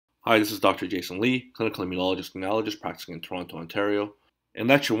Hi, this is Dr. Jason Lee, clinical immunologist and allergist practicing in Toronto, Ontario. In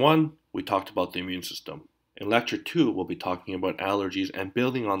Lecture 1, we talked about the immune system. In Lecture 2, we'll be talking about allergies and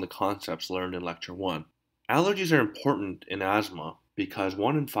building on the concepts learned in Lecture 1. Allergies are important in asthma because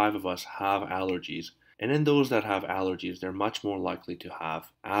 1 in 5 of us have allergies, and in those that have allergies, they're much more likely to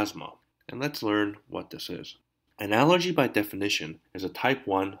have asthma. And let's learn what this is. An allergy, by definition, is a type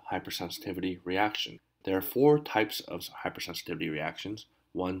 1 hypersensitivity reaction. There are 4 types of hypersensitivity reactions: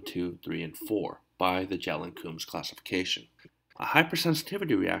 1, 2, 3, and 4 by the Gell-Coombs classification. A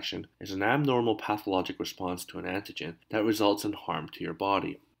hypersensitivity reaction is an abnormal pathologic response to an antigen that results in harm to your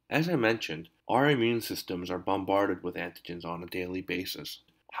body. As I mentioned, our immune systems are bombarded with antigens on a daily basis.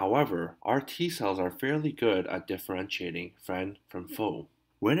 However, our T cells are fairly good at differentiating friend from foe.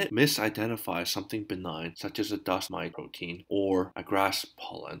 When it misidentifies something benign, such as a dust mite protein or a grass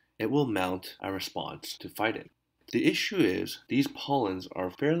pollen, it will mount a response to fight it. The issue is, these pollens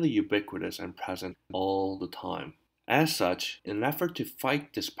are fairly ubiquitous and present all the time. As such, in an effort to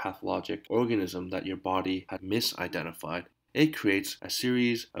fight this pathologic organism that your body had misidentified, it creates a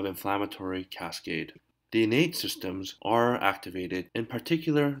series of inflammatory cascade. The innate systems are activated, in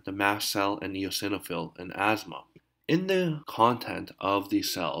particular the mast cell and eosinophil in asthma. In the content of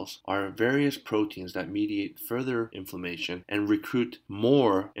these cells are various proteins that mediate further inflammation and recruit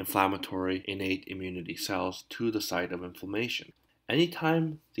more inflammatory innate immunity cells to the site of inflammation.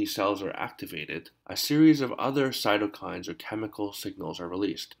 Anytime these cells are activated, a series of other cytokines or chemical signals are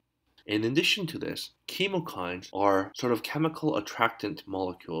released. In addition to this, chemokines are sort of chemical attractant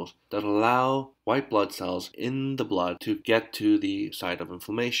molecules that allow white blood cells in the blood to get to the site of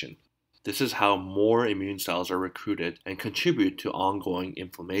inflammation. This is how more immune cells are recruited and contribute to ongoing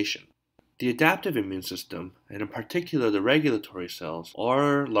inflammation. The adaptive immune system, and in particular the regulatory cells,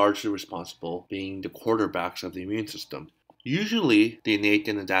 are largely responsible, being the quarterbacks of the immune system. Usually, the innate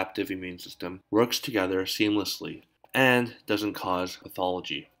and adaptive immune system works together seamlessly and doesn't cause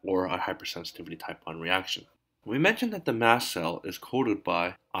pathology or a hypersensitivity type 1 reaction. We mentioned that the mast cell is coded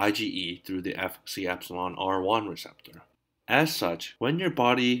by IgE through the Fc-epsilon-R1 receptor. As such, when your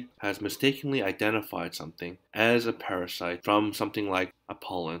body has mistakenly identified something as a parasite from something like a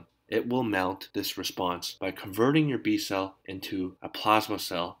pollen, it will mount this response by converting your B cell into a plasma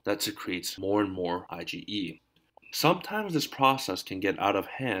cell that secretes more and more IgE. Sometimes this process can get out of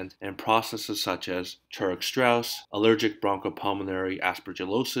hand, and processes such as Churg-Strauss, allergic bronchopulmonary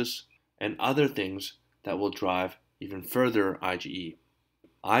aspergillosis, and other things that will drive even further IgE.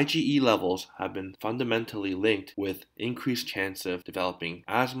 IgE levels have been fundamentally linked with increased chance of developing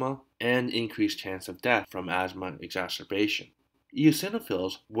asthma and increased chance of death from asthma exacerbation.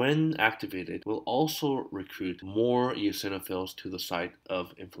 Eosinophils, when activated, will also recruit more eosinophils to the site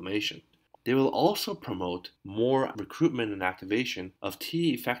of inflammation. They will also promote more recruitment and activation of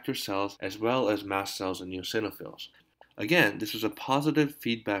T effector cells as well as mast cells and eosinophils. Again, this is a positive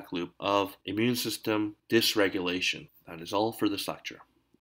feedback loop of immune system dysregulation. That is all for this lecture.